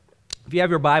If you have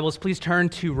your Bibles, please turn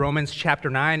to Romans chapter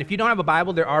 9. If you don't have a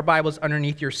Bible, there are Bibles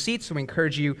underneath your seats, so we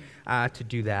encourage you to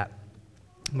do that.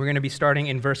 We're going to be starting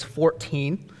in verse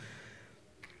 14.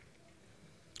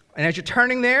 And as you're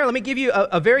turning there, let me give you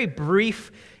a very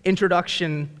brief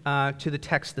introduction to the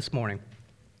text this morning.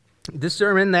 This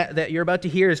sermon that you're about to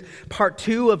hear is part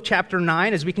 2 of chapter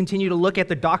 9 as we continue to look at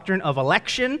the doctrine of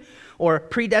election or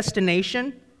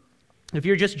predestination. If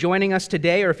you're just joining us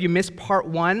today, or if you missed part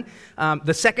 1,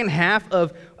 the second half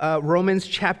of Romans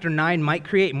chapter 9 might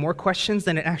create more questions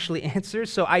than it actually answers.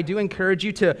 So I do encourage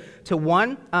you to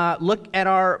one, look at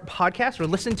our podcast or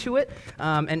listen to it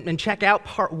and check out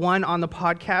part 1 on the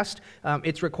podcast.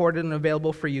 It's recorded and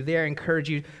available for you there. I encourage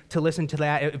you to listen to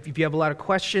that if you have a lot of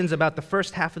questions about the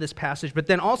first half of this passage. But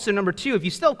then also, number 2, if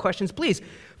you still have questions, please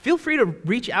feel free to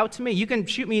reach out to me. You can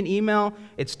shoot me an email.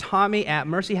 It's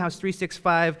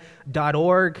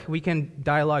tommy@mercyhouse365.org. We can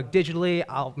dialogue digitally.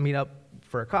 I'll meet up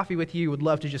for a coffee with you. Would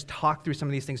love to just talk through some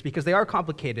of these things because they are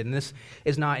complicated and this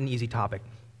is not an easy topic.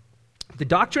 The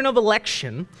doctrine of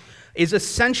election is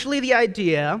essentially the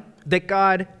idea that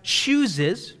God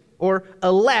chooses or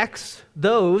elects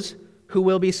those who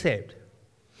will be saved.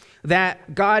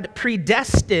 That God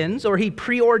predestines or he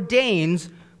preordains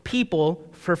people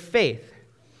for faith.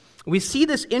 We see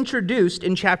this introduced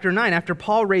in chapter 9 after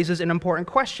Paul raises an important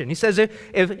question. He says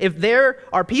if there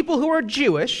are people who are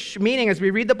Jewish, meaning as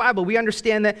we read the Bible, we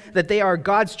understand that they are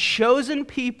God's chosen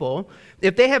people,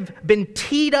 if they have been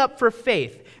teed up for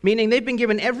faith, meaning they've been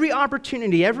given every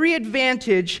opportunity, every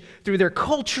advantage through their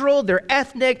cultural, their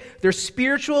ethnic, their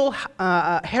spiritual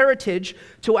heritage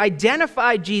to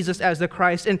identify Jesus as the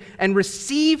Christ and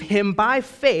receive him by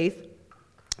faith,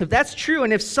 if that's true,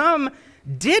 and if some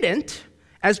didn't,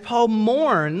 as Paul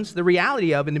mourns the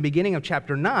reality of in the beginning of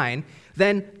chapter 9,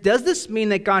 then does this mean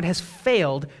that God has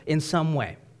failed in some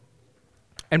way?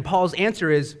 And Paul's answer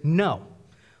is no,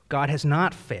 God has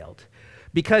not failed.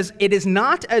 Because it is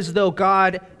not as though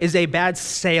God is a bad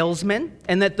salesman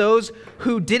and that those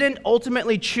who didn't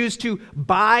ultimately choose to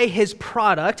buy his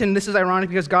product, and this is ironic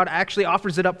because God actually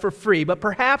offers it up for free, but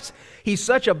perhaps he's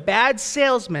such a bad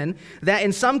salesman that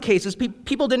in some cases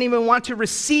people didn't even want to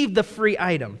receive the free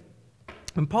item.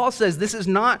 And Paul says this is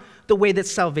not the way that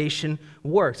salvation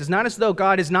works. It's not as though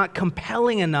God is not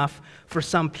compelling enough for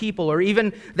some people, or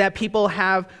even that people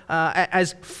have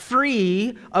as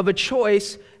free of a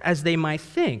choice as they might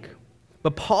think.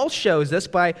 But Paul shows us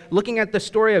by looking at the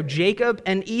story of Jacob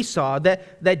and Esau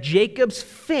that Jacob's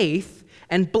faith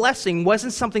and blessing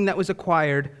wasn't something that was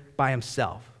acquired by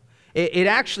himself. It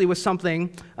actually was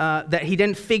something that he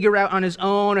didn't figure out on his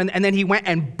own, and then he went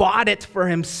and bought it for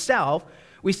himself.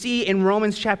 We see in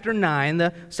Romans chapter 9,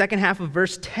 the second half of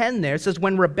verse 10 there, it says,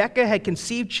 when Rebekah had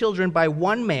conceived children by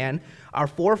one man, our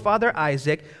forefather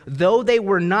Isaac, though they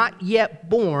were not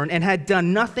yet born and had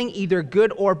done nothing either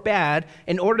good or bad,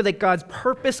 in order that God's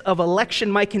purpose of election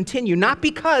might continue, not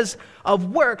because of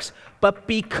works, but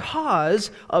because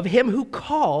of him who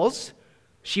calls,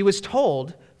 she was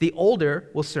told, the older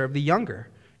will serve the younger.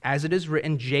 As it is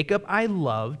written, Jacob I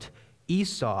loved,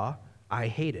 Esau I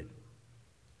hated.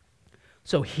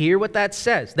 So hear what that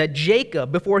says, that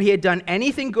Jacob, before he had done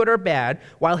anything good or bad,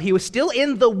 while he was still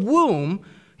in the womb,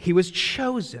 he was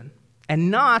chosen, and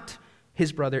not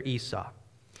his brother Esau.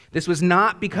 This was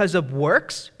not because of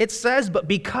works, it says, but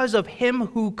because of him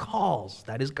who calls,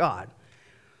 that is God.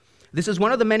 This is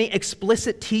one of the many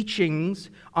explicit teachings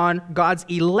on God's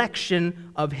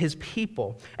election of his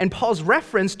people. And Paul's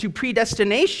reference to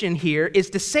predestination here is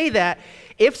to say that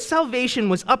if salvation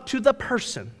was up to the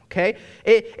person, okay,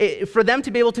 for them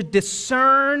to be able to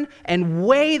discern and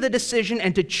weigh the decision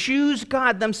and to choose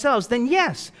God themselves, then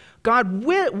yes, God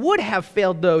would have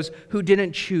failed those who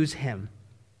didn't choose him.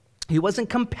 He wasn't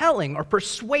compelling or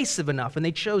persuasive enough, and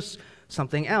they chose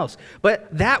something else.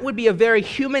 But that would be a very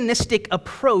humanistic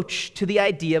approach to the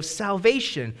idea of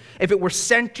salvation if it were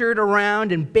centered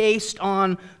around and based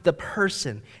on the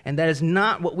person. And that is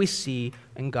not what we see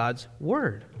in God's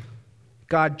word.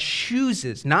 God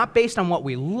chooses, not based on what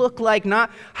we look like, not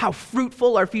how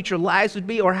fruitful our future lives would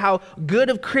be or how good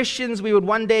of Christians we would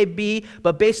one day be,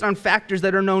 but based on factors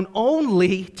that are known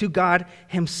only to God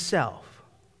himself.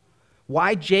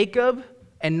 Why Jacob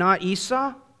and not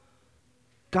Esau?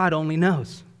 God only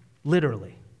knows,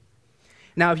 literally.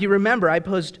 Now, if you remember, I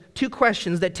posed 2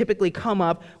 questions that typically come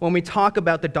up when we talk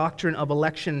about the doctrine of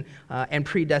election and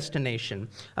predestination.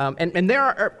 And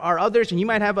there are others, and you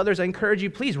might have others. I encourage you,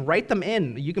 please write them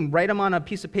in. You can write them on a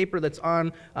piece of paper that's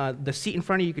on the seat in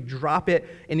front of you. You could drop it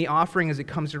in the offering as it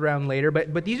comes around later.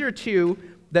 But these are 2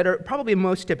 that are probably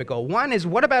most typical. One is,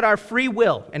 what about our free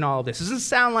will in all of this? It doesn't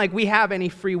sound like we have any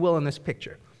free will in this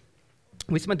picture.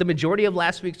 We spent the majority of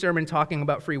last week's sermon talking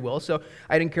about free will, so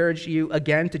I'd encourage you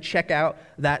again to check out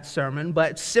that sermon.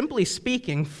 But simply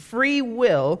speaking, free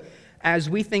will, as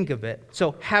we think of it,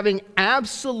 so having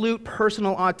absolute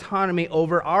personal autonomy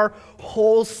over our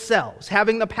whole selves,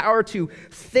 having the power to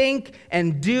think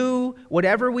and do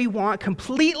whatever we want,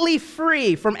 completely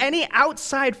free from any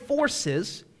outside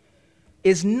forces,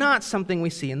 is not something we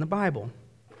see in the Bible.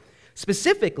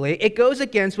 Specifically, it goes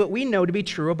against what we know to be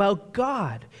true about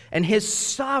God and his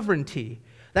sovereignty.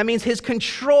 That means his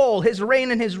control, his reign,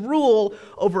 and his rule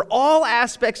over all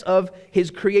aspects of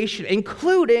his creation,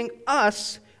 including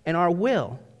us and our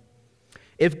will.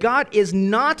 If God is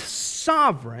not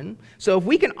sovereign, so if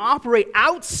we can operate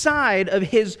outside of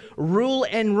his rule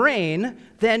and reign,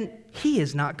 then he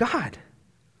is not God.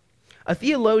 A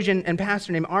theologian and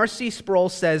pastor named R.C. Sproul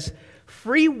says,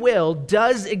 free will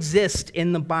does exist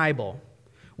in the Bible.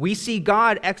 We see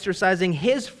God exercising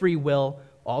his free will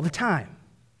all the time.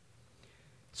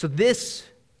 So this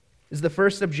is the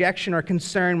first objection or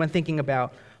concern when thinking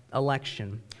about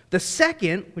election. The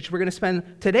second, which we're going to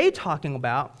spend today talking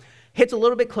about, hits a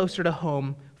little bit closer to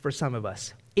home for some of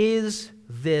us. Is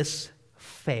this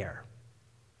fair?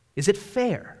 Is it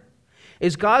fair?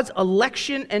 Is God's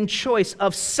election and choice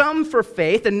of some for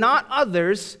faith and not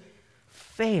others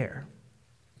fair?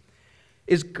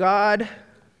 Is God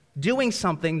doing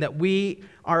something that we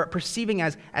are perceiving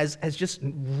as just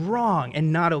wrong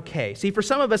and not okay? See, for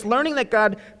some of us, learning that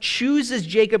God chooses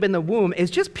Jacob in the womb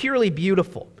is just purely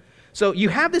beautiful. So you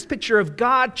have this picture of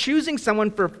God choosing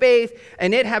someone for faith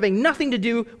and it having nothing to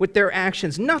do with their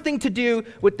actions, nothing to do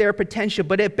with their potential.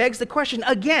 But it begs the question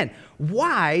again,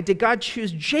 why did God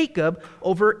choose Jacob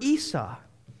over Esau?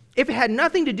 If it had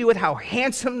nothing to do with how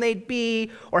handsome they'd be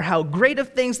or how great of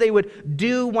things they would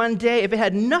do one day, if it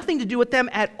had nothing to do with them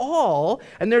at all,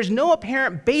 and there's no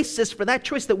apparent basis for that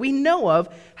choice that we know of,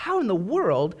 how in the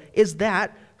world is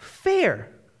that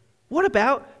fair? What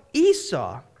about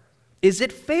Esau? Is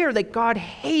it fair that God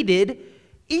hated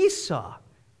Esau?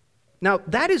 Now,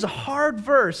 that is a hard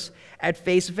verse at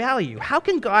face value. How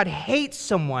can God hate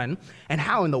someone, and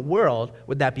how in the world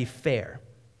would that be fair?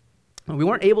 We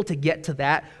weren't able to get to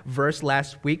that verse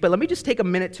last week, but let me just take a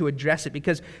minute to address it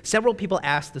because several people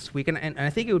asked this week, and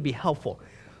I think it would be helpful.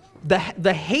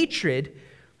 The hatred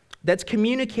that's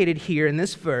communicated here in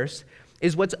this verse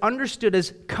is what's understood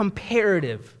as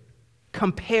comparative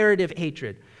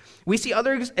hatred. We see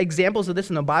other examples of this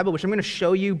in the Bible, which I'm going to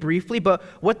show you briefly, but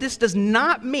what this does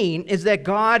not mean is that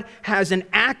God has an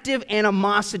active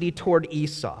animosity toward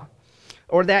Esau,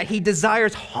 or that he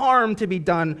desires harm to be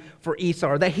done for Esau,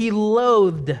 or that he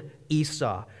loathed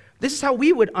Esau. This is how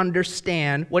we would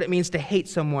understand what it means to hate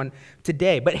someone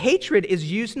today. But hatred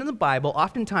is used in the Bible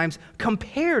oftentimes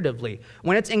comparatively,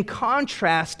 when it's in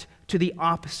contrast to the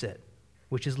opposite,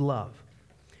 which is love.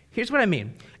 Here's what I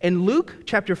mean. In Luke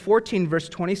chapter 14, verse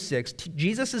 26,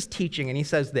 Jesus is teaching, and he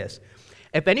says this: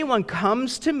 if anyone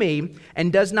comes to me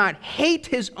and does not hate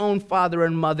his own father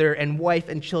and mother and wife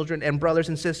and children and brothers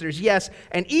and sisters, yes,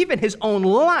 and even his own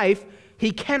life,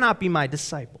 he cannot be my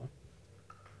disciple.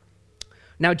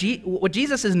 Now, what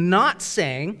Jesus is not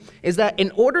saying is that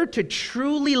in order to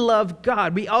truly love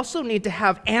God, we also need to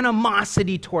have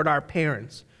animosity toward our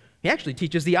parents. He actually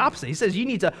teaches the opposite. He says you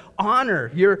need to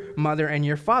honor your mother and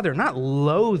your father, not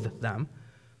loathe them.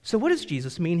 So what does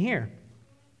Jesus mean here?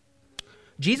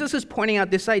 Jesus is pointing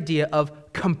out this idea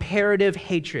of comparative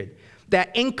hatred, that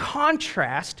in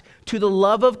contrast to the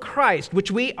love of Christ,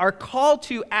 which we are called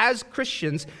to as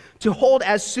Christians to hold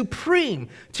as supreme,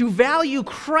 to value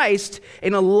Christ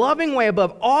in a loving way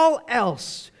above all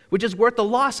else, which is worth the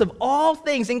loss of all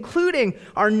things, including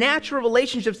our natural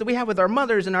relationships that we have with our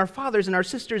mothers and our fathers and our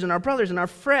sisters and our brothers and our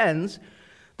friends.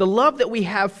 The love that we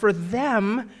have for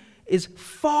them is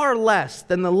far less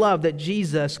than the love that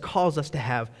Jesus calls us to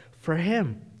have for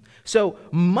him. So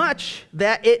much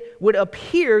that it would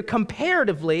appear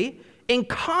comparatively in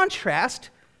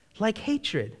contrast like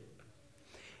hatred.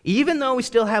 Even though we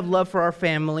still have love for our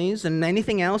families and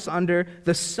anything else under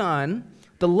the sun,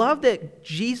 the love that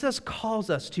Jesus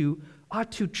calls us to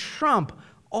ought to trump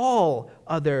all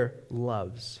other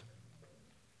loves,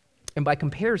 and by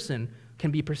comparison can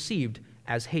be perceived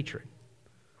as hatred.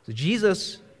 So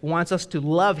Jesus wants us to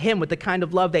love him with the kind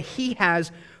of love that he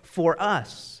has for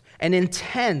us, an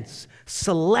intense,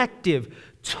 selective,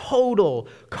 total,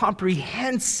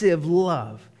 comprehensive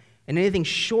love. And anything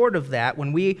short of that,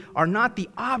 when we are not the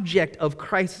object of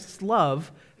Christ's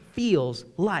love, feels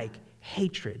like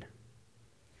hatred.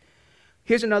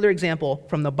 Here's another example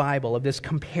from the Bible of this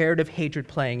comparative hatred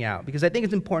playing out, because I think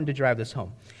it's important to drive this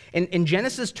home. In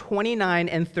Genesis 29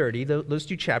 and 30, those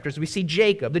two chapters, we see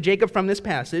Jacob, the Jacob from this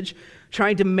passage,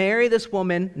 trying to marry this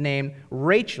woman named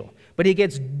Rachel. But he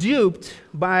gets duped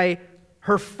by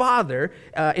her father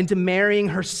into marrying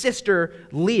her sister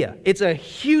Leah. It's a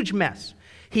huge mess.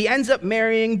 He ends up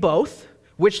marrying both,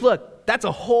 which, look, that's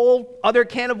a whole other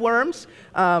can of worms.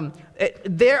 To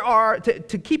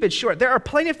keep it short, there are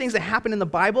plenty of things that happen in the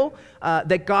Bible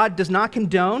that God does not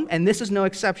condone, and this is no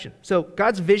exception. So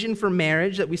God's vision for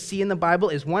marriage that we see in the Bible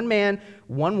is one man,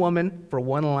 one woman for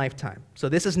one lifetime. So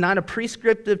this is not a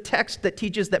prescriptive text that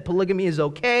teaches that polygamy is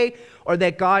okay or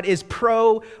that God is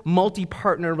pro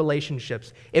multi-partner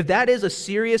relationships. If that is a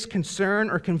serious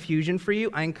concern or confusion for you,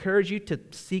 I encourage you to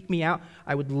seek me out.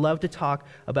 I would love to talk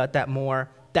about that more.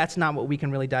 That's not what we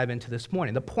can really dive into this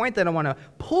morning. The point that I want to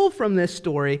pull from this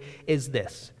story is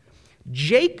this.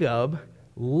 Jacob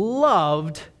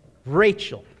loved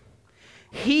Rachel.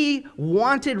 He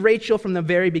wanted Rachel from the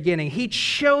very beginning. He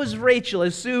chose Rachel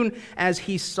as soon as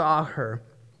he saw her.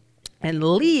 And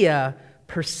Leah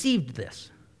perceived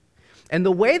this. And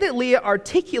the way that Leah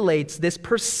articulates this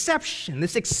perception,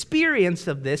 this experience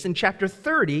of this in chapter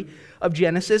 30 of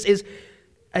Genesis is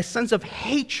a sense of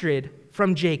hatred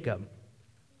from Jacob.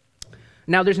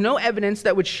 Now, there's no evidence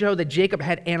that would show that Jacob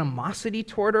had animosity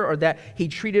toward her or that he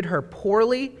treated her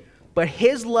poorly, but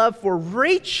his love for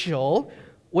Rachel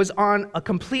was on a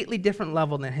completely different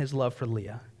level than his love for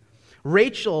Leah.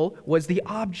 Rachel was the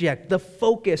object, the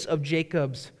focus of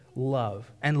Jacob's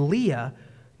love, and Leah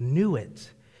knew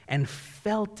it and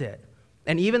felt it.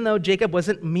 And even though Jacob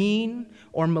wasn't mean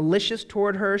or malicious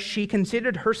toward her, she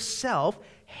considered herself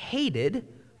hated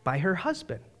by her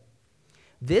husband.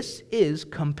 This is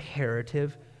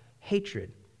comparative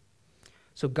hatred.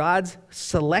 So God's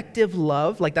selective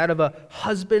love, like that of a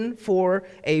husband for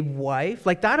a wife,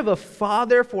 like that of a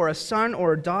father for a son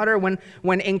or a daughter, when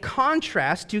in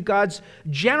contrast to God's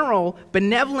general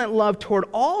benevolent love toward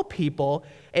all people,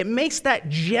 it makes that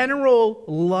general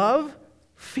love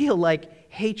feel like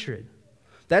hatred.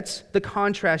 That's the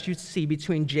contrast you see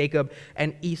between Jacob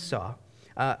and Esau.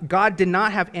 God did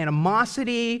not have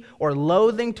animosity or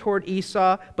loathing toward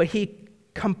Esau, but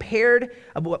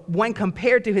when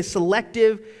compared to his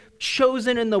selective,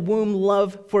 chosen in the womb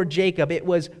love for Jacob, it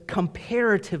was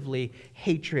comparatively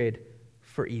hatred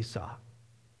for Esau.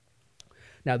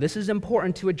 Now, this is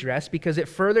important to address because it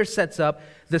further sets up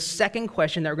the second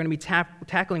question that we're going to be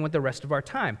tackling with the rest of our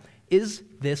time. Is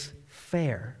this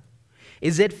fair?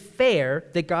 Is it fair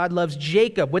that God loves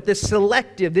Jacob with this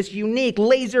selective, this unique,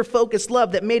 laser-focused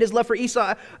love that made his love for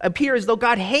Esau appear as though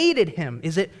God hated him?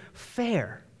 Is it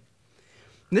fair?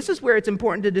 And this is where it's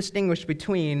important to distinguish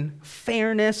between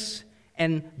fairness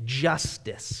and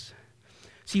justice.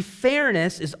 See,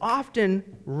 fairness is often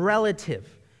relative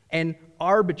and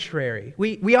arbitrary.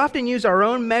 We often use our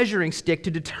own measuring stick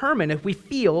to determine if we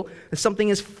feel that something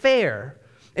is fair.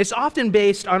 It's often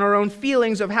based on our own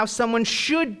feelings of how someone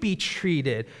should be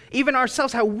treated, even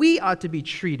ourselves, how we ought to be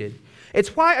treated.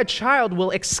 It's why a child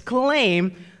will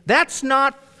exclaim, "That's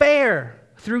not fair,"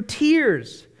 through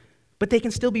tears, but they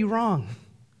can still be wrong.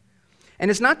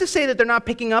 And it's not to say that they're not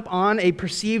picking up on a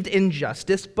perceived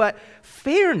injustice, but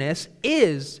fairness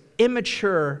is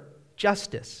immature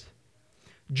justice.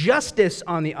 Justice,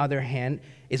 on the other hand,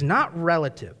 is not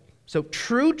relative. So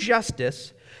true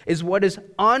justice is what is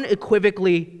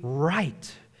unequivocally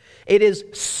right. It is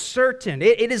certain.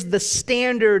 It is the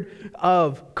standard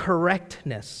of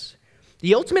correctness.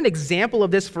 The ultimate example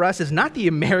of this for us is not the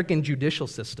American judicial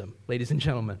system, ladies and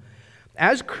gentlemen.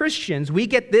 As Christians, we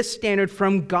get this standard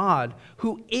from God,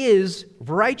 who is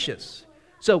righteous.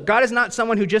 So God is not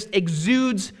someone who just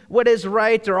exudes what is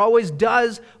right or always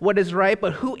does what is right,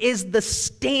 but who is the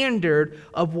standard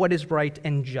of what is right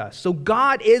and just. So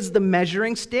God is the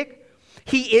measuring stick.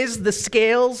 He is the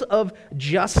scales of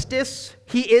justice.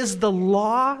 He is the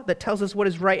law that tells us what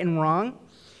is right and wrong.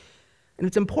 And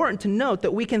it's important to note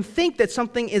that we can think that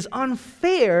something is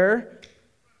unfair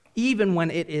even when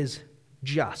it is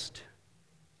just.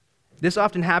 This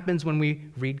often happens when we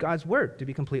read God's word, to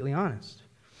be completely honest.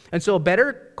 And so a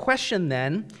better question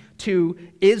then to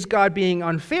is God being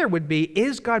unfair would be,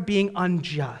 is God being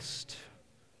unjust?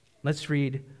 Let's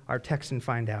read our text and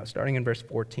find out, starting in verse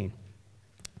 14.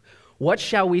 What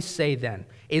shall we say then?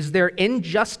 Is there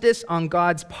injustice on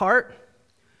God's part?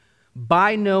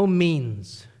 By no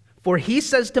means. For he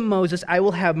says to Moses, I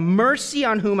will have mercy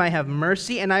on whom I have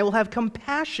mercy, and I will have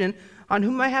compassion on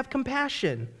whom I have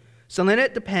compassion. So then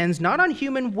it depends not on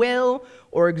human will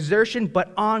or exertion,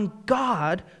 but on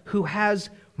God who has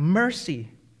mercy.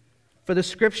 For the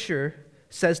scripture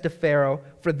says to Pharaoh,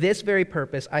 "For this very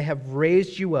purpose I have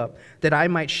raised you up, that I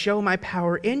might show my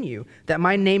power in you, that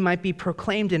my name might be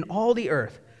proclaimed in all the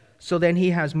earth. So then he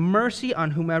has mercy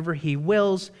on whomever he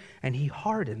wills, and he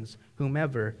hardens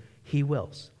whomever he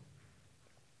wills."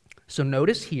 So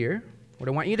notice here, what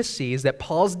I want you to see is that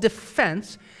Paul's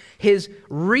defense, his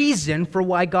reason for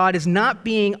why God is not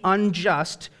being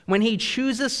unjust when he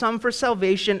chooses some for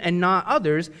salvation and not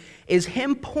others, is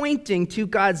him pointing to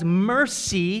God's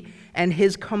mercy and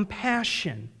his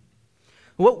compassion.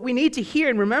 What we need to hear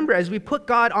and remember as we put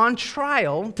God on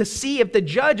trial to see if the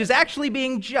judge is actually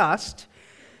being just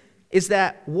is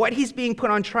that what he's being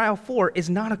put on trial for is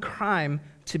not a crime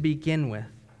to begin with.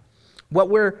 What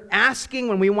we're asking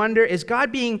when we wonder, is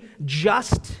God being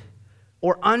just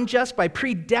or unjust by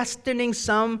predestining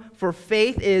some for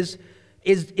faith? Is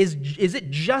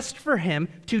it just for him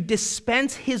to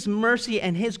dispense his mercy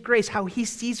and his grace how he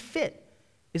sees fit?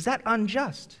 Is that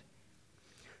unjust?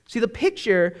 See, the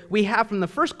picture we have from the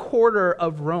first quarter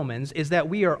of Romans is that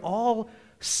we are all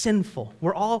sinful.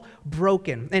 We're all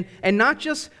broken. And not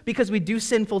just because we do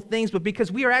sinful things, but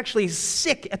because we are actually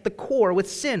sick at the core with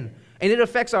sin. And it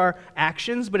affects our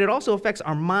actions, but it also affects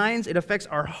our minds, it affects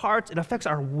our hearts, it affects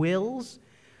our wills.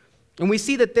 And we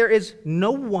see that there is no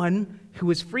one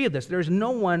who is free of this. There is no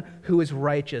one who is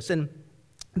righteous. And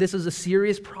this is a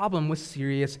serious problem with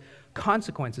serious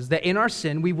consequences, that in our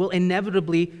sin we will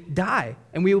inevitably die,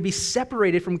 and we will be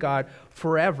separated from God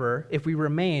forever if we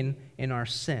remain in our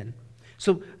sin.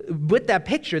 So with that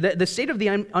picture, the state of the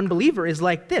unbeliever is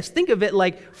like this. Think of it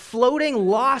like floating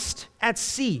lost at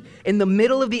sea in the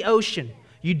middle of the ocean.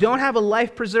 You don't have a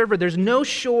life preserver. There's no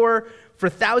shore for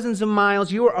thousands of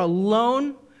miles. You are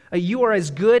alone. You are as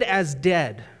good as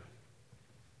dead.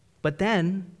 But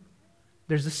then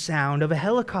there's the sound of a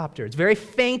helicopter. It's very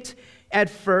faint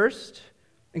at first.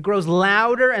 It grows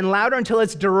louder and louder until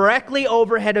it's directly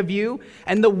overhead of you,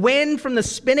 and the wind from the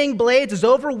spinning blades is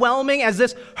overwhelming as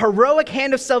this heroic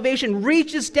hand of salvation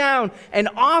reaches down and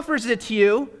offers it to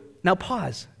you. Now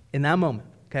pause in that moment,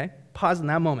 okay? Pause in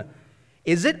that moment.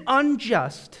 Is it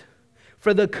unjust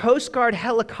for the Coast Guard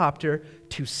helicopter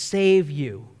to save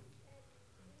you?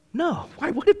 No,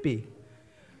 why would it be?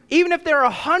 Even if there are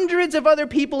hundreds of other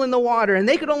people in the water and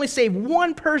they could only save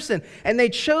one person and they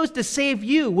chose to save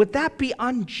you, would that be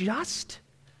unjust?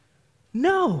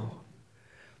 No.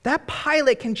 That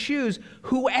pilot can choose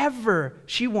whoever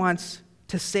she wants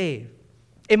to save.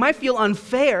 It might feel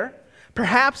unfair.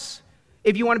 Perhaps,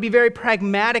 if you want to be very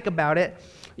pragmatic about it,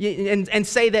 and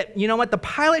say that, you know what, the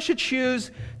pilot should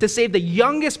choose to save the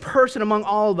youngest person among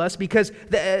all of us because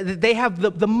they have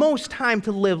the most time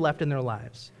to live left in their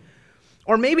lives.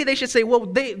 Or maybe they should say, well,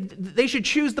 they should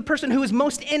choose the person who is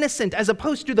most innocent as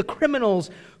opposed to the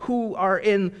criminals who are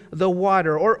in the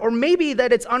water. Or maybe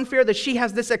that it's unfair that she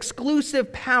has this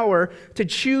exclusive power to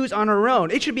choose on her own.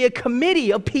 It should be a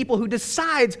committee of people who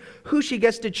decides who she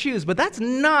gets to choose. But that's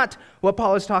not what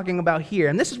Paul is talking about here.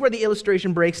 And this is where the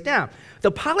illustration breaks down.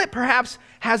 The pilot perhaps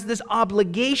has this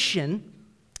obligation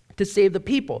to save the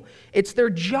people. It's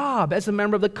their job as a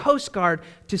member of the Coast Guard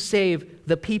to save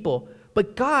the people.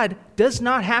 But God does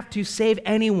not have to save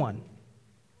anyone.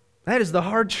 That is the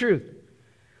hard truth.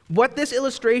 What this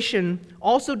illustration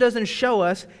also doesn't show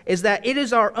us is that it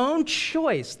is our own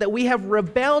choice that we have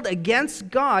rebelled against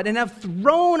God and have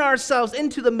thrown ourselves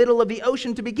into the middle of the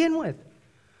ocean to begin with.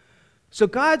 So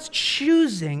God's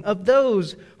choosing of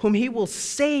those whom he will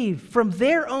save from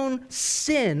their own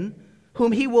sin,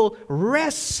 whom he will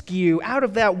rescue out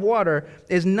of that water,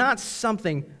 is not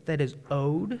something that is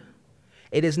owed.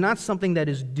 It is not something that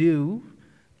is due.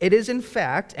 It is, in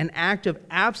fact, an act of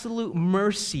absolute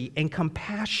mercy and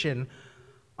compassion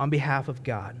on behalf of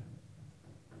God.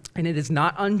 And it is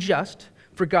not unjust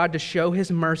for God to show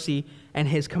his mercy and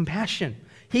his compassion.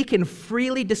 He can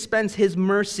freely dispense his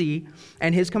mercy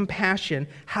and his compassion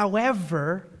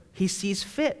however he sees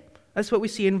fit. That's what we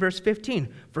see in verse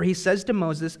 15. For he says to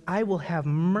Moses, I will have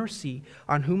mercy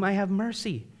on whom I have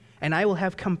mercy, and I will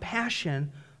have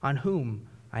compassion on whom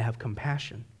I have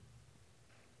compassion.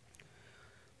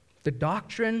 The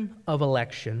doctrine of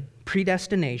election,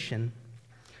 predestination,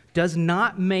 does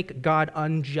not make God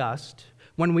unjust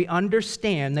when we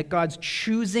understand that God's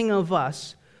choosing of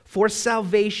us for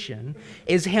salvation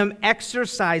is him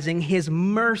exercising his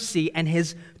mercy and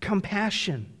his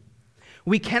compassion.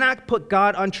 We cannot put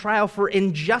God on trial for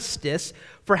injustice,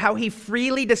 for how he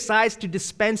freely decides to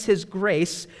dispense his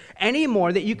grace, any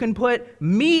more that you can put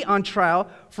me on trial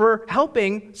for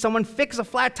helping someone fix a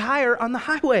flat tire on the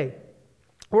highway,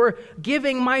 or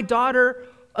giving my daughter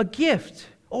a gift,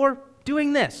 or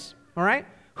doing this, all right?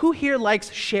 Who here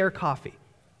likes Share Coffee?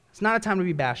 It's not a time to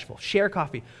be bashful. Share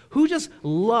coffee. Who just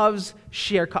loves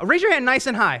share coffee? Raise your hand nice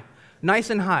and high.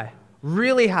 Nice and high.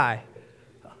 Really high.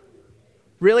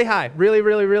 Really high. Really,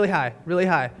 really, really high. Really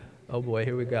high. Oh boy,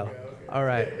 here we go. All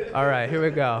right, here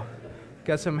we go.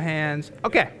 Got some hands.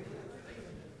 Okay.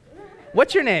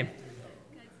 What's your name?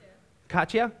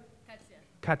 Katya?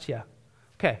 Katya.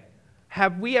 Okay.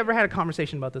 Have we ever had a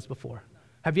conversation about this before?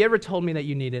 Have you ever told me that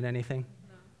you needed anything?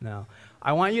 No.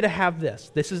 I want you to have this.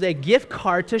 This is a gift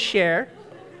card to Share,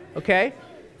 okay,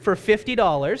 for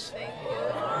 $50.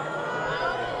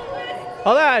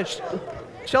 Hold on.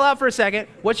 Chill out for a second.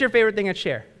 What's your favorite thing at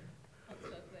Share?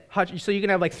 Hot chocolate. So you can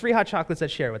have like 3 hot chocolates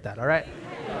at Share with that, all right?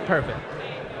 Perfect.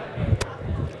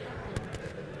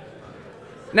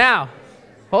 Now,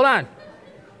 hold on.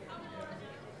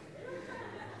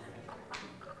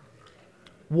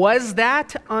 Was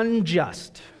that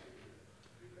unjust?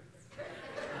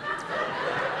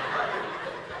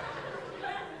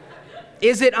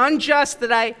 Is it unjust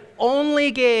that I only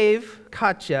gave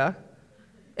Katya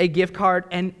a gift card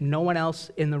and no one else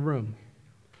in the room?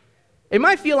 It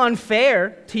might feel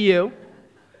unfair to you,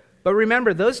 but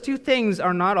remember, those two things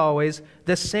are not always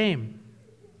the same.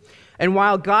 And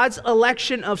while God's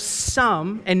election of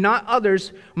some and not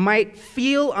others might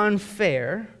feel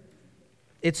unfair,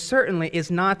 it certainly is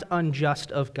not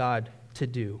unjust of God to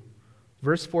do.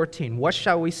 Verse 14, what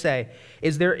shall we say?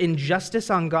 Is there injustice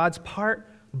on God's part?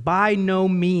 By no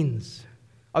means.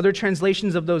 Other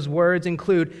translations of those words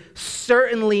include,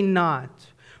 certainly not.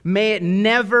 May it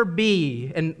never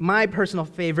be, and my personal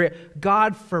favorite,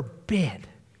 God forbid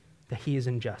that he is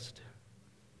unjust.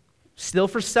 Still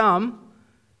for some,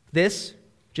 this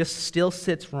just still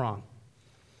sits wrong.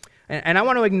 And I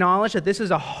want to acknowledge that this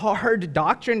is a hard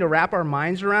doctrine to wrap our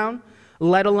minds around,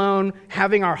 let alone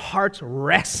having our hearts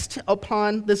rest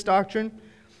upon this doctrine.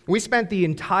 We spent the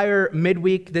entire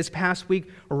midweek this past week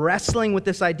wrestling with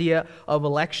this idea of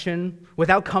election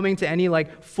without coming to any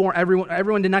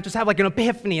everyone did not just have like an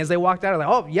epiphany as they walked out. Like,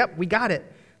 oh, yep, we got it.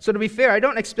 So to be fair, I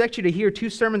don't expect you to hear 2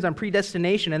 sermons on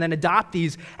predestination and then adopt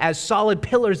these as solid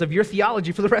pillars of your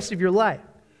theology for the rest of your life.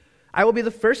 I will be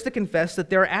the first to confess that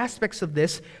there are aspects of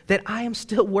this that I am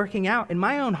still working out in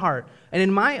my own heart and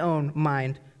in my own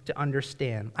mind to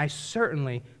understand. I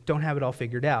certainly don't have it all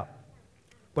figured out.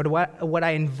 But what I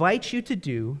invite you to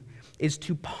do is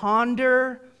to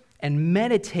ponder and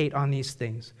meditate on these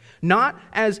things, not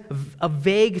as a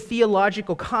vague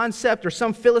theological concept or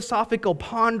some philosophical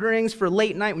ponderings for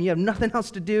late night when you have nothing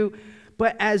else to do,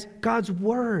 but as God's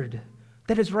word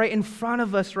that is right in front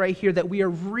of us right here that we are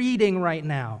reading right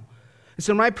now.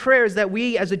 So my prayer is that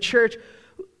we as a church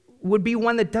would be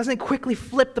one that doesn't quickly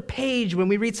flip the page when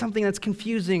we read something that's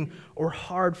confusing or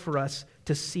hard for us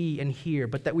to see and hear,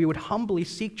 but that we would humbly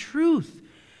seek truth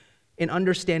in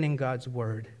understanding God's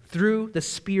word through the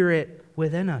Spirit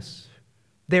within us.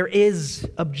 There is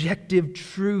objective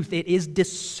truth. It is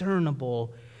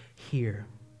discernible here.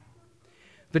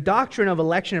 The doctrine of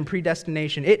election and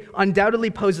predestination, it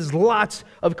undoubtedly poses lots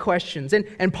of questions.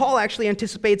 And Paul actually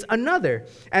anticipates another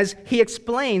as he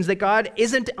explains that God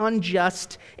isn't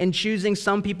unjust in choosing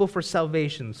some people for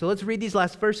salvation. So let's read these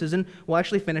last verses and we'll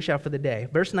actually finish out for the day.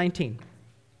 Verse 19.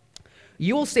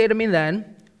 You will say to me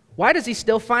then, why does he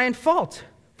still find fault?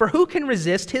 For who can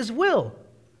resist his will?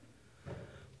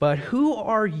 But who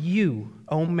are you,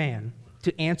 O man,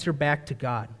 to answer back to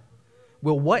God?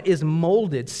 Will what is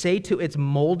molded say to its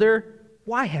molder,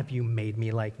 why have you made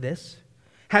me like this?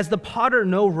 Has the potter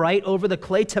no right over the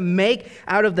clay to make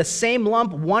out of the same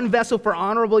lump one vessel for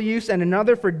honorable use and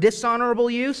another for dishonorable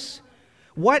use?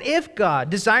 What if God,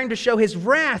 desiring to show his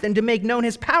wrath and to make known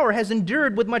his power, has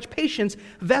endured with much patience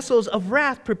vessels of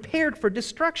wrath prepared for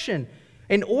destruction,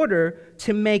 in order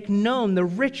to make known the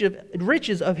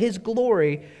riches of his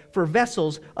glory for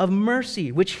vessels of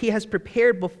mercy, which he has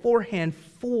prepared beforehand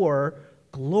for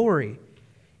glory,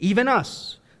 even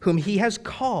us, whom he has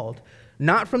called,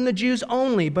 not from the Jews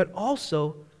only, but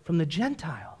also from the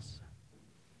Gentiles.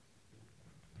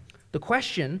 The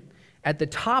question at the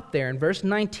top there in verse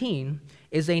 19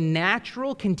 is a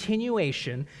natural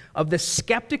continuation of the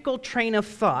skeptical train of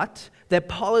thought that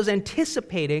Paul is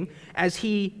anticipating as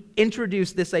he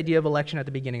introduced this idea of election at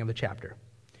the beginning of the chapter.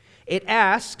 It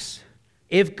asks,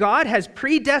 if God has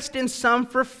predestined some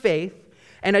for faith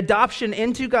and adoption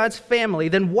into God's family,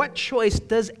 then what choice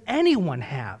does anyone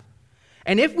have?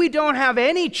 And if we don't have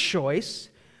any choice,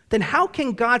 then how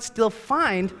can God still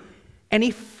find any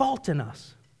fault in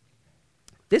us?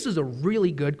 This is a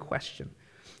really good question.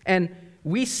 And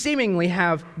we seemingly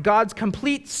have God's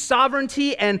complete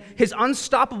sovereignty and his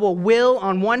unstoppable will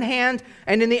on one hand,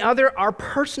 and in the other, our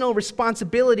personal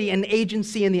responsibility and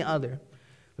agency in the other.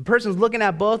 The person's looking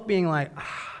at both being like,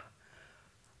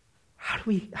 how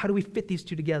do we fit these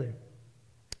two together?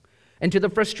 And to the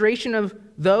frustration of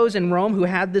those in Rome who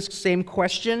had this same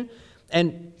question,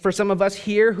 and for some of us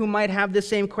here who might have this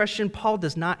same question, Paul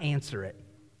does not answer it.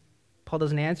 Paul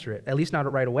doesn't answer it, at least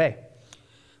not right away.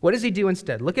 What does he do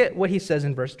instead? Look at what he says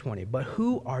in verse 20. But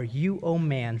who are you, O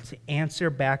man, to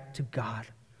answer back to God?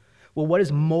 Well, what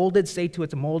does molded say to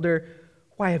its molder?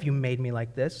 Why have you made me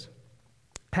like this?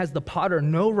 Has the potter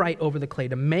no right over the clay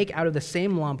to make out of the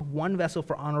same lump one vessel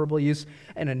for honorable use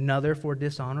and another for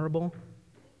dishonorable?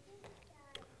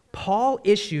 Paul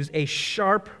issues a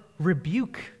sharp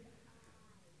rebuke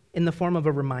in the form of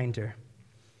a reminder.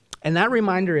 And that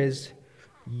reminder is,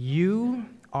 you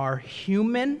are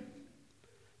human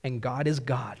and God is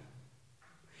God.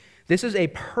 This is a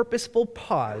purposeful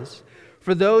pause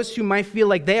for those who might feel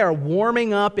like they are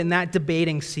warming up in that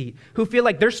debating seat, who feel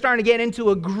like they're starting to get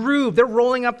into a groove. They're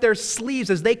rolling up their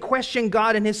sleeves as they question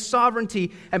God and his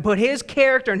sovereignty and put his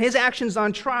character and his actions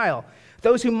on trial.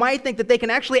 Those who might think that they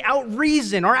can actually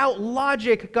out-reason or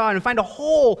out-logic God and find a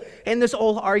hole in this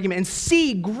old argument and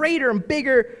see greater and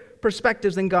bigger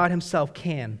perspectives than God himself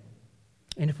can.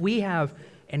 And if we have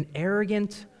an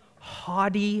arrogant,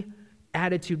 haughty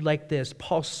attitude like this,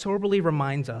 Paul soberly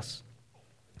reminds us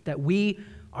that we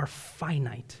are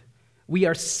finite. We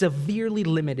are severely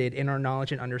limited in our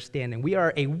knowledge and understanding. We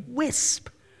are a wisp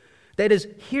that is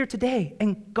here today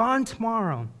and gone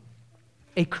tomorrow,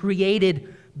 a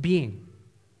created being.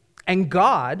 And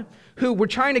God, who we're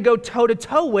trying to go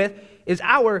toe-to-toe with, is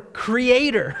our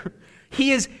creator.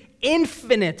 He is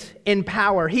infinite in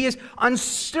power. He is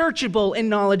unsearchable in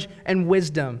knowledge and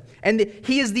wisdom. And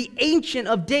he is the Ancient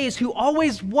of Days who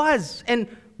always was and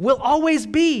will always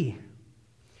be.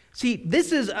 See,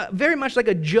 this is very much like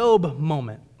a Job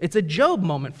moment. It's a Job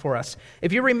moment for us.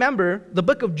 If you remember, the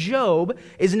book of Job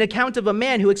is an account of a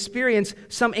man who experienced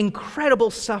some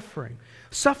incredible suffering.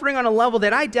 Suffering on a level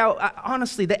that I doubt,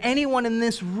 honestly, that anyone in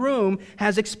this room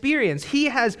has experienced. He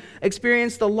has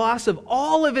experienced the loss of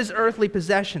all of his earthly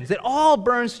possessions. It all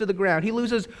burns to the ground. He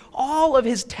loses all of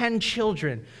his 10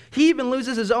 children. He even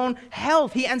loses his own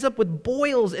health. He ends up with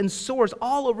boils and sores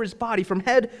all over his body from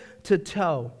head to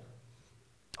toe.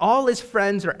 All his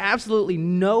friends are absolutely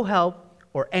no help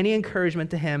or any encouragement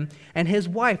to him. And his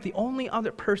wife, the only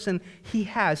other person he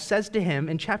has, says to him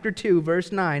in chapter 2,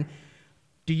 verse 9,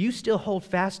 "Do you still hold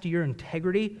fast to your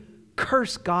integrity?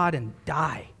 Curse God and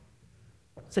die."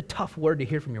 It's a tough word to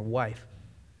hear from your wife.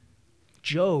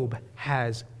 Job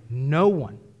has no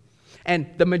one. And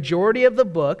the majority of the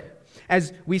book,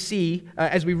 as we see,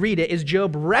 as we read it, is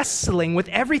Job wrestling with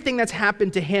everything that's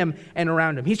happened to him and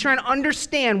around him. He's trying to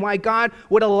understand why God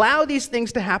would allow these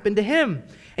things to happen to him.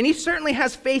 And he certainly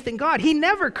has faith in God. He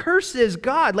never curses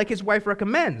God like his wife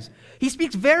recommends. He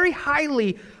speaks very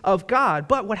highly of God.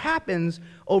 But what happens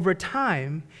over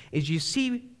time is you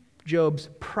see Job's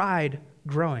pride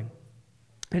growing.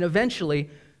 And eventually,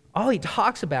 all he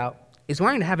talks about is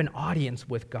wanting to have an audience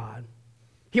with God.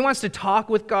 He wants to talk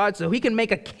with God so he can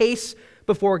make a case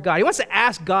before God. He wants to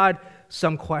ask God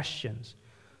some questions.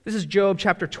 This is Job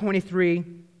chapter 23,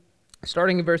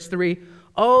 starting in verse 3.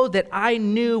 "Oh, that I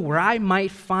knew where I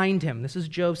might find him." This is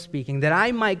Job speaking. "That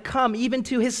I might come even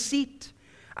to his seat.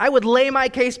 I would lay my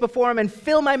case before him and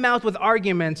fill my mouth with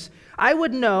arguments. I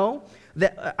would know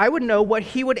what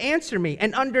he would answer me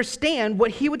and understand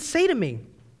what he would say to me.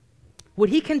 Would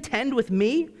he contend with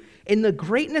me in the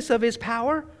greatness of his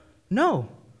power? No,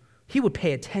 he would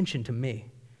pay attention to me.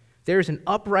 There's an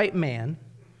upright man.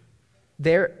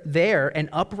 An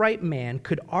upright man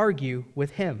could argue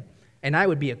with him, and I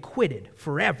would be acquitted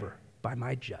forever by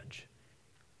my judge."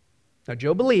 Now,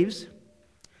 Job believes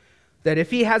that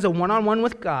if he has a one-on-one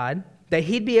with God, that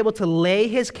he'd be able to lay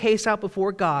his case out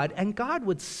before God, and God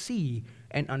would see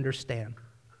and understand.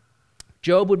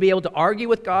 Job would be able to argue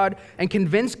with God and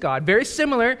convince God, very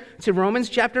similar to Romans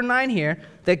chapter 9 here,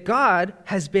 that God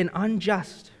has been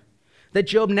unjust, that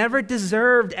Job never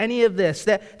deserved any of this,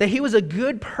 that he was a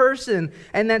good person,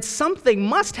 and that something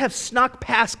must have snuck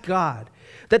past God,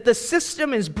 that the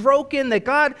system is broken, that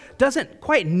God doesn't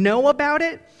quite know about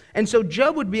it. And so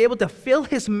Job would be able to fill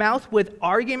his mouth with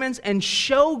arguments and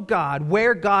show God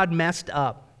where God messed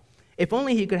up. If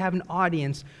only he could have an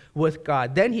audience with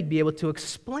God. Then he'd be able to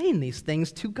explain these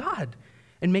things to God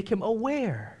and make him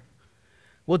aware.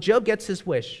 Well, Job gets his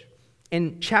wish.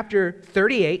 In chapter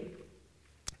 38,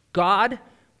 God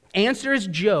answers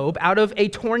Job out of a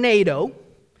tornado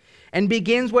and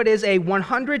begins what is a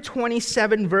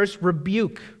 127-verse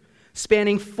rebuke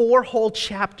spanning 4 whole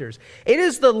chapters. It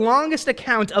is the longest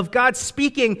account of God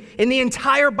speaking in the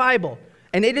entire Bible,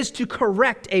 and it is to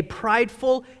correct a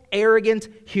prideful, arrogant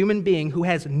human being who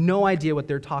has no idea what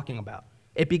they're talking about.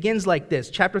 It begins like this,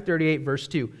 chapter 38, verse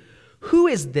 2. Who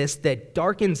is this that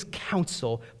darkens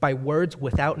counsel by words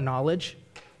without knowledge?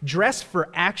 Dress for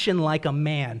action like a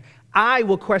man. I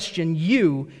will question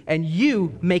you, and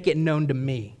you make it known to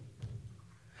me.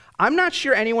 I'm not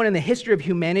sure anyone in the history of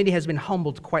humanity has been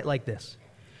humbled quite like this.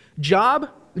 Job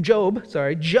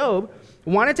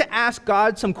wanted to ask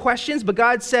God some questions, but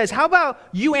God says, how about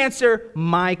you answer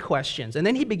my questions? And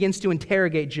then he begins to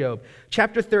interrogate Job.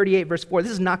 Chapter 38, verse 4.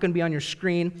 This is not going to be on your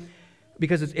screen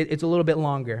because it's a little bit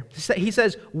longer. He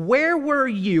says, where were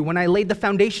you when I laid the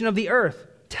foundation of the earth?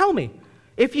 Tell me,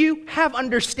 if you have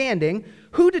understanding,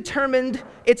 who determined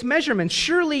its measurements?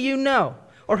 Surely you know.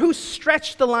 Or who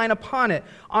stretched the line upon it?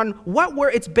 On what were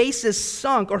its bases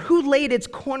sunk? Or who laid its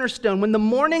cornerstone when the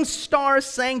morning stars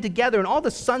sang together and all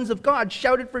the sons of God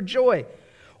shouted for joy?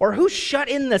 Or who shut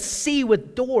in the sea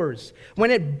with doors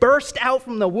when it burst out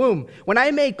from the womb? When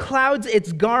I made clouds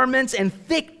its garments and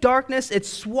thick darkness its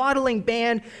swaddling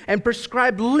band and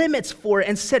prescribed limits for it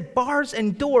and set bars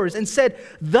and doors and said,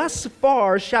 thus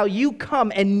far shall you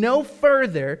come and no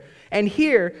further, and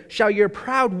here shall your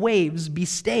proud waves be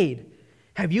stayed.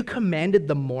 Have you commanded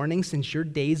the morning since your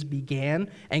days began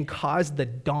and caused the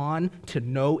dawn to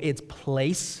know its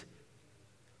place?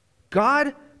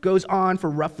 God goes on for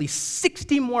roughly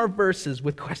 60 more verses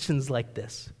with questions like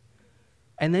this.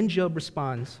 And then Job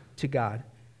responds to God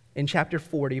in chapter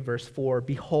 40, verse 4,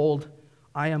 behold,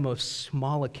 I am of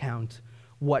small account.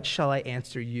 What shall I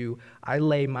answer you? I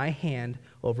lay my hand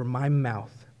over my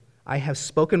mouth. I have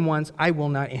spoken once, I will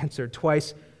not answer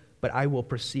twice, but I will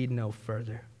proceed no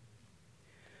further.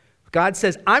 God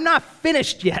says, I'm not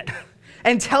finished yet,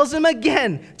 and tells him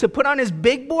again to put on his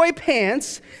big boy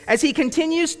pants as he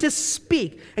continues to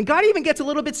speak. And God even gets a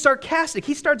little bit sarcastic.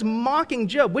 He starts mocking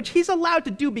Job, which he's allowed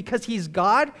to do because he's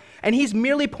God, and he's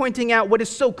merely pointing out what is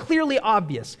so clearly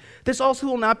obvious. This also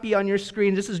will not be on your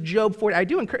screen. This is Job 40. I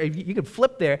do encourage you can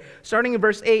flip there, starting in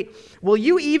verse 8. Will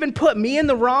you even put me in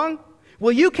the wrong?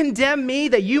 Will you condemn me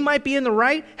that you might be in the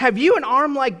right? Have you an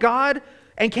arm like God?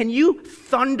 And can you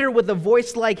thunder with a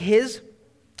voice like his?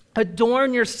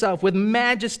 Adorn yourself with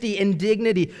majesty and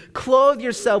dignity. Clothe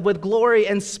yourself with glory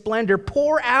and splendor.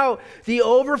 Pour out the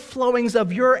overflowings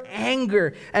of your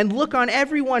anger and look on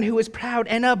everyone who is proud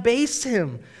and abase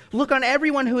him. Look on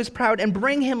everyone who is proud and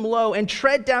bring him low and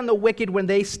tread down the wicked when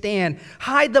they stand.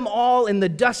 Hide them all in the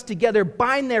dust together.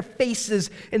 Bind their faces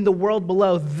in the world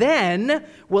below. Then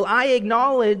I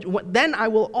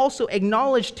will also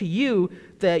acknowledge to you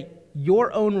that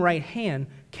your own right hand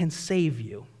can save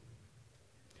you.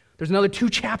 There's another 2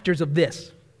 chapters of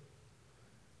this.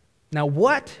 Now,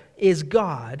 what is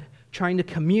God trying to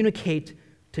communicate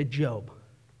to Job?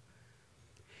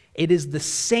 It is the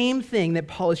same thing that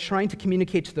Paul is trying to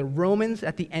communicate to the Romans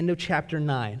at the end of chapter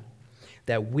 9,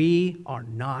 that we are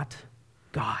not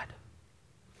God.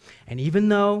 And even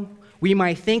though we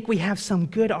might think we have some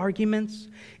good arguments,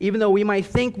 even though we might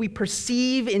think we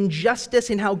perceive injustice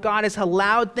in how God has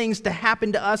allowed things to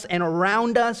happen to us and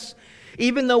around us,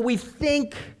 even though we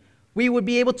think we would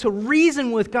be able to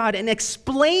reason with God and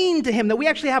explain to him that we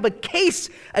actually have a case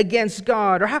against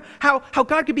God, or how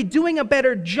God could be doing a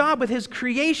better job with his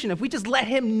creation, if we just let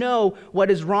him know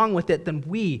what is wrong with it, then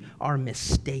we are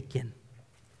mistaken.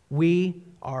 We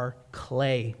are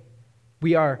clay.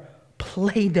 We are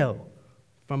Play-Doh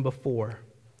from before.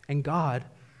 And God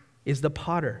is the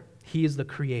potter. He is the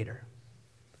creator.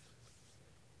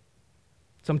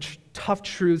 Some tough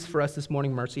truths for us this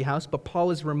morning, Mercy House, but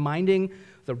Paul is reminding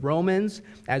the Romans,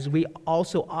 as we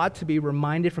also ought to be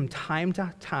reminded from time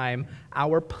to time,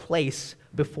 our place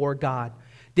before God.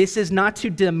 This is not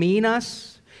to demean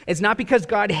us. It's not because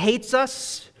God hates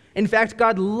us. In fact,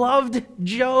 God loved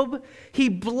Job. He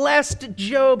blessed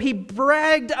Job. He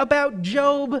bragged about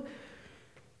Job.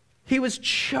 He was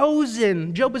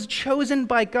chosen. Job was chosen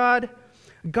by God.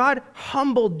 God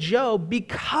humbled Job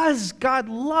because God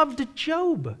loved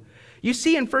Job. You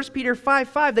see in 1 Peter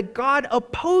 5:5 that God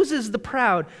opposes the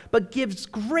proud, but gives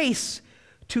grace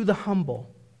to the humble.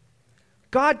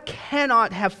 God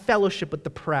cannot have fellowship with the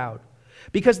proud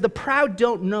because the proud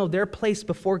don't know their place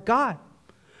before God.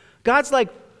 God's like,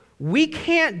 we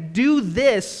can't do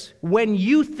this when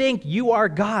you think you are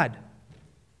God.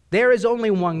 There is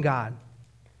only one God.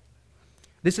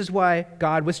 This is why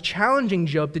God was challenging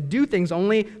Job to do things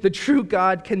only the true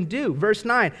God can do. Verse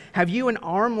 9, have you an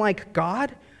arm like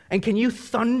God? And can you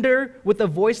thunder with a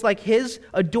voice like his?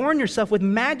 Adorn yourself with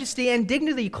majesty and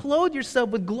dignity. Clothe yourself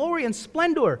with glory and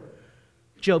splendor.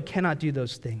 Job cannot do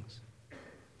those things.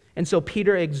 And so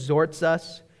Peter exhorts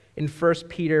us in 1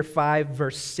 Peter 5,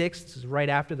 verse 6. This is right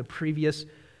after the previous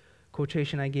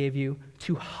quotation I gave you,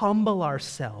 to humble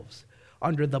ourselves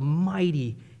under the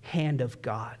mighty hand of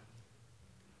God.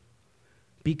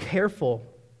 Be careful,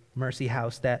 Mercy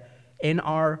House, that in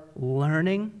our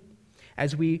learning,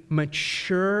 as we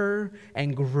mature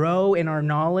and grow in our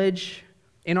knowledge,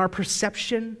 in our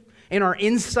perception, in our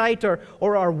insight or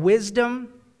our wisdom,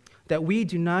 that we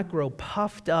do not grow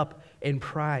puffed up in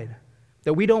pride,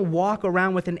 that we don't walk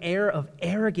around with an air of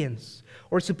arrogance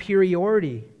or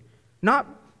superiority, not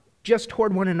just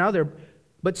toward one another,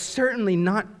 but certainly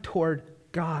not toward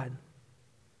God.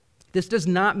 This does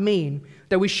not mean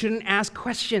that we shouldn't ask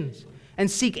questions and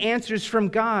seek answers from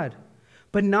God,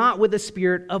 but not with a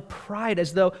spirit of pride,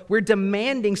 as though we're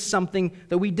demanding something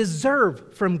that we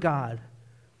deserve from God.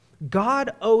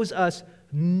 God owes us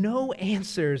no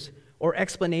answers or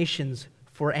explanations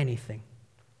for anything.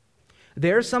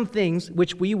 There are some things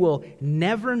which we will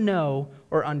never know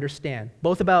or understand,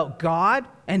 both about God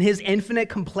and his infinite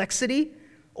complexity,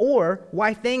 or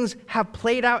why things have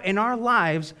played out in our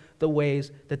lives the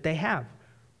ways that they have.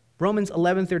 Romans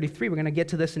 11:33, we're going to get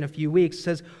to this in a few weeks,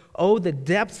 says, "Oh, the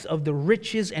depths of the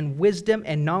riches and wisdom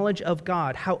and knowledge of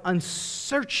God, how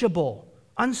unsearchable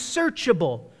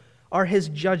are his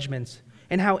judgments,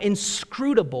 and how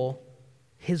inscrutable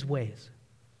his ways."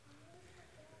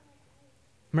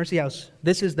 Mercy House,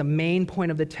 this is the main point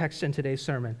of the text in today's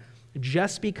sermon.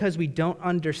 Just because we don't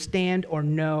understand or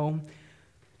know,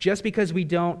 just because we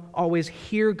don't always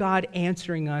hear God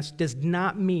answering us, does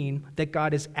not mean that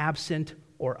God is absent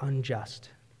or unjust.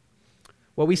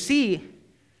 What we see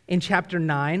in chapter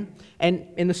 9 and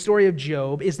in the story of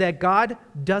Job is that God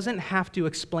doesn't have to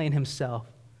explain himself.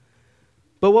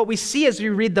 But what we see as we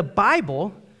read the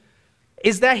Bible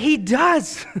is that he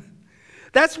does.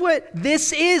 That's what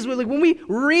this is. When we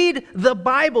read the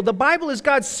Bible is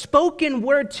God's spoken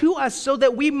word to us so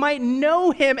that we might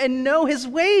know him and know his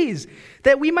ways,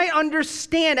 that we might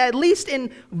understand, at least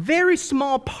in very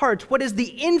small parts, what is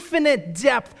the infinite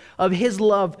depth of his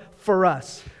love for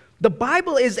us. The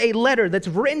Bible is a letter that's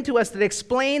written to us that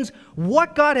explains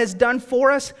what God has done for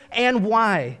us and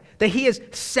why. That he has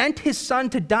sent his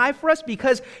son to die for us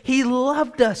because he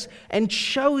loved us and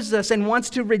chose us and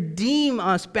wants to redeem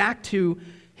us back to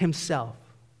himself.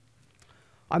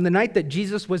 On the night that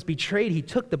Jesus was betrayed, he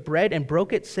took the bread and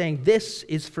broke it, saying, "This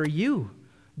is for you.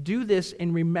 Do this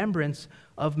in remembrance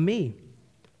of me."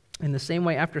 In the same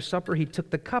way, after supper, he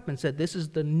took the cup and said, "This is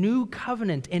the new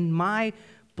covenant in my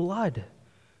blood.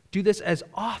 Do this as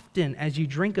often as you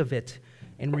drink of it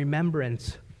in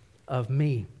remembrance of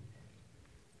me."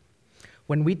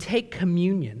 When we take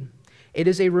communion, it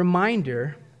is a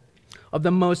reminder of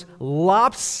the most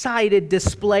lopsided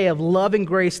display of love and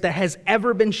grace that has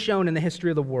ever been shown in the history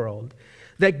of the world.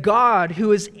 That God,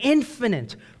 who is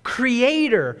infinite,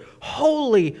 creator,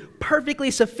 holy,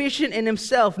 perfectly sufficient in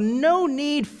himself, no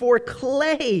need for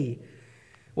clay.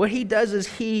 What he does is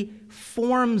he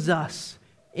forms us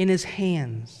in his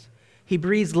hands. He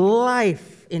breathes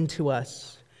life into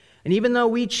us. And even though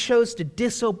we chose to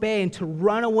disobey and to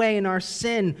run away in our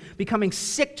sin, becoming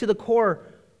sick to the core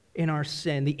in our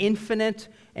sin, the infinite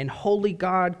and holy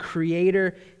God,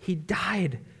 creator, he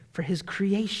died for his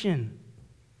creation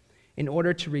in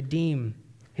order to redeem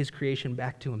his creation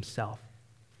back to himself.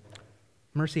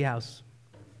 Mercy House,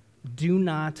 do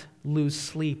not lose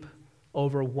sleep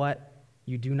over what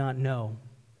you do not know,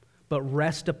 but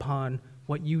rest upon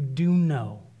what you do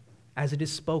know as it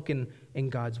is spoken in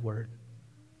God's word.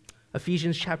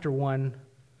 Ephesians chapter 1,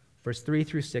 verse 3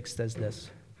 through 6 says this: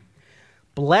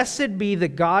 "Blessed be the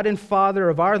God and Father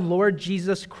of our Lord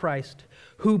Jesus Christ,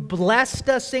 who blessed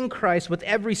us in Christ with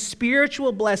every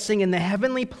spiritual blessing in the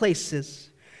heavenly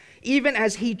places, even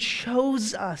as he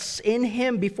chose us in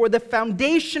him before the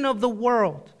foundation of the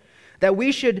world, that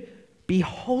we should be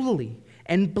holy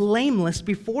and blameless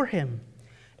before him.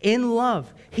 In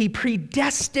love, he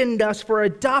predestined us for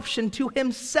adoption to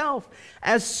himself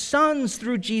as sons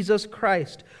through Jesus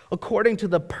Christ, according to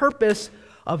the purpose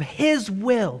of his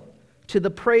will, to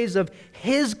the praise of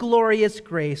his glorious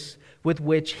grace with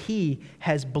which he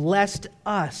has blessed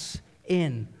us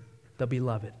in the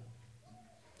beloved."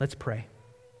 Let's pray.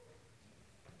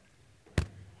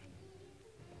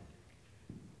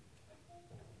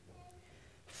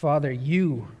 Father,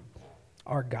 you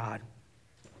are God.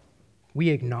 We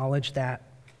acknowledge that.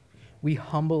 We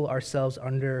humble ourselves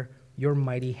under your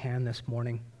mighty hand this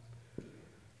morning.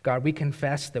 God, we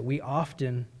confess that we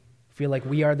often feel like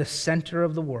we are the center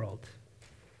of the world.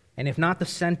 And if not the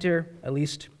center, at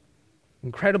least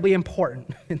incredibly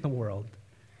important in the world.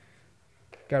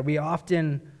 God, we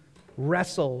often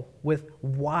wrestle with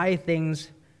why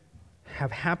things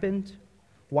have happened,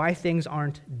 why things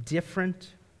aren't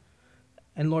different.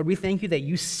 And Lord, we thank you that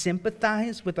you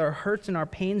sympathize with our hurts and our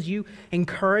pains. You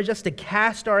encourage us to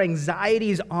cast our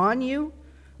anxieties on you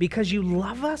because you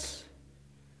love us.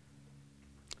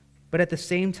 But at the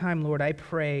same time, Lord, I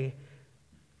pray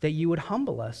that you would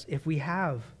humble us if we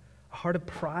have a heart of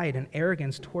pride and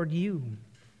arrogance toward you.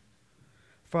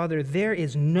 Father, there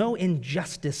is no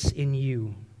injustice in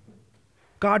you.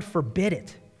 God forbid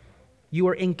it. You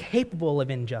are incapable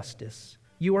of injustice.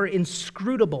 You are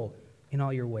inscrutable in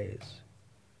all your ways.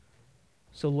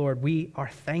 So, Lord, we are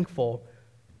thankful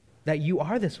that you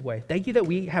are this way. Thank you that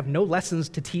we have no lessons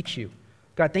to teach you.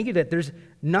 God, thank you that there's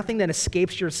nothing that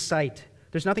escapes your sight.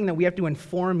 There's nothing that we have to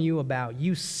inform you about.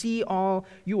 You see all,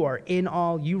 you are in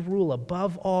all, you rule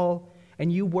above all,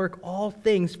 and you work all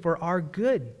things for our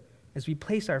good as we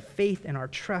place our faith and our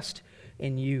trust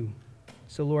in you.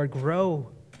 So, Lord,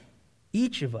 grow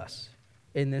each of us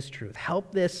in this truth.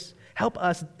 Help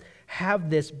us have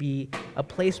this be a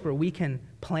place where we can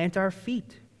plant our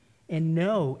feet and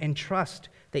know and trust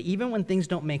that even when things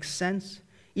don't make sense,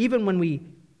 even when we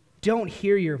don't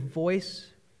hear your voice,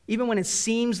 even when it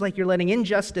seems like you're letting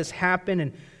injustice happen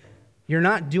and you're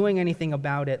not doing anything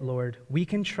about it, Lord, we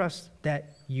can trust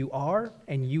that you are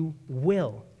and you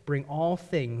will bring all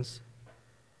things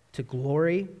to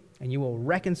glory and you will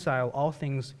reconcile all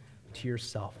things to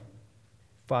yourself.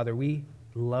 Father, we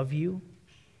love you.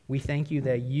 We thank you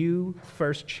that you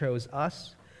first chose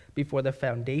us before the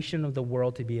foundation of the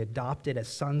world to be adopted as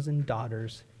sons and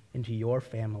daughters into your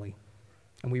family.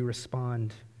 And we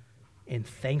respond in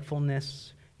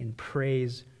thankfulness, in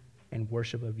praise, and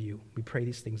worship of you. We pray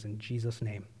these things in Jesus'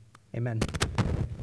 name. Amen.